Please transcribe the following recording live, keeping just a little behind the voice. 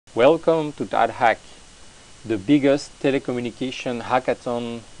Welcome to TADHack, the biggest telecommunication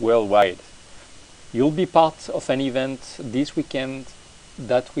hackathon worldwide. You'll be part of an event this weekend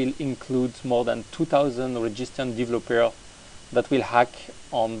that will include more than 2,000 registered developers that will hack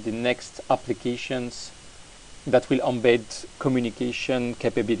on the next applications that will embed communication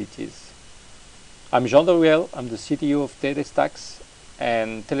capabilities. I'm Jean Doriel, I'm the CTO of Telestax,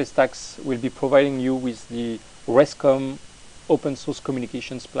 and Telestax will be providing you with the Restcomm open source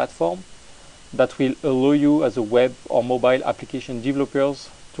communications platform that will allow you as a web or mobile application developers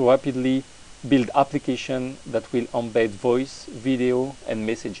to rapidly build applications that will embed voice, video, and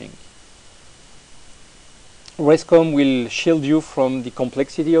messaging. Restcomm will shield you from the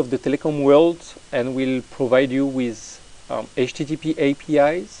complexity of the telecom world and will provide you with HTTP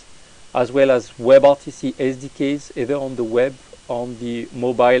APIs as well as WebRTC SDKs either on the web, on the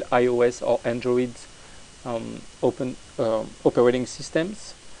mobile iOS or Android operating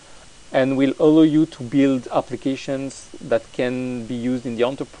systems, and will allow you to build applications that can be used in the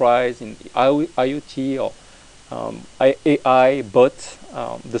enterprise, in the IoT or AI, but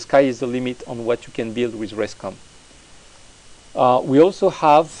the sky is the limit on what you can build with Restcomm. We also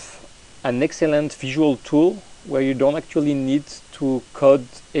have an excellent visual tool where you don't actually need to code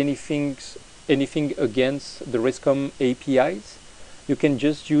anything against the Restcomm APIs. You can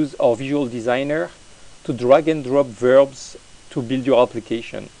just use our visual designer to drag and drop verbs to build your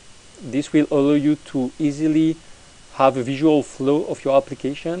application. This will allow you to easily have a visual flow of your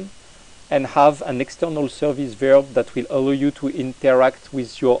application and have an external service verb that will allow you to interact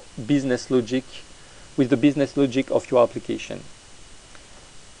with your business logic, with the business logic of your application.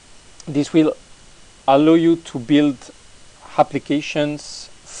 This will allow you to build applications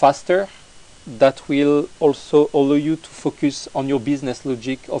faster that will also allow you to focus on your business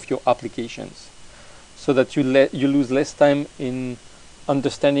logic of your applications, so that you lose less time in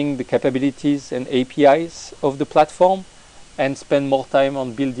understanding the capabilities and APIs of the platform and spend more time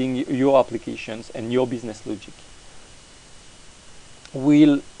on building your applications and your business logic.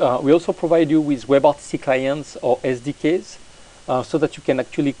 We also provide you with WebRTC clients or SDKs so that you can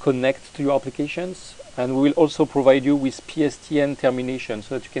actually connect to your applications, and we will also provide you with PSTN termination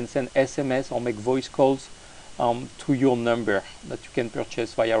so that you can send SMS or make voice calls to your number that you can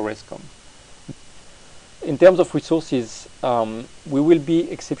purchase via Restcomm. In terms of resources, we will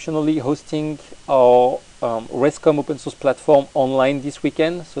be exceptionally hosting our Restcomm open source platform online this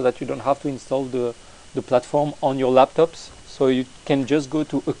weekend so that you don't have to install the platform on your laptops. So you can just go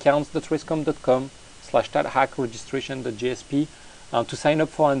to accounts.restcomm.com/TADHackregistration.jsp to sign up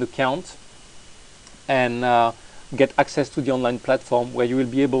for an account and get access to the online platform where you will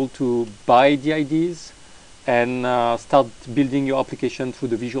be able to buy the IDs and start building your application through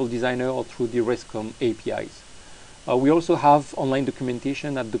the visual designer or through the Restcomm APIs. We also have online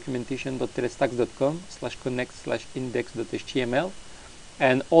documentation at documentation.telestax.com/connect/index.html,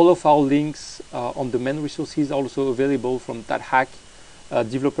 and all of our links on the main resources are also available from TADHack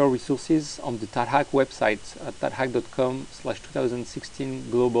developer resources on the TADHack website at TADHack.com/2016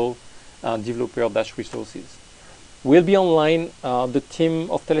 global developer-resources. We'll be online, the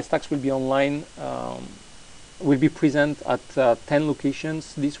team of Telestax will be online, will be present at 10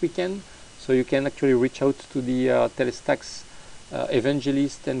 locations this weekend, so you can actually reach out to the Telestax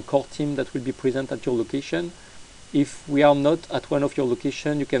evangelist and core team that will be present at your location. If we are not at one of your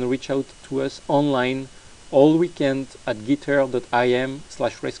locations, you can reach out to us online all weekend at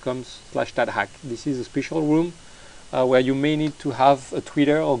github.im/Restcomm/TADHack. This is a special room where you may need to have a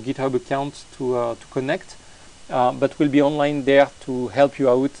Twitter or GitHub account to connect, but we'll be online there to help you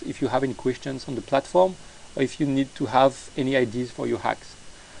out if you have any questions on the platform or if you need to have any ideas for your hacks.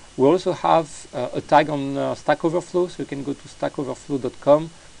 We also have a tag on Stack Overflow, so you can go to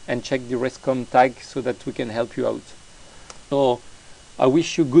stackoverflow.com and check the Restcomm tag so that we can help you out. So I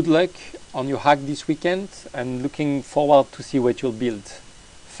wish you good luck on your hack this weekend and looking forward to see what you'll build.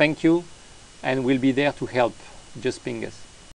 Thank you, and we'll be there to help. Just ping us.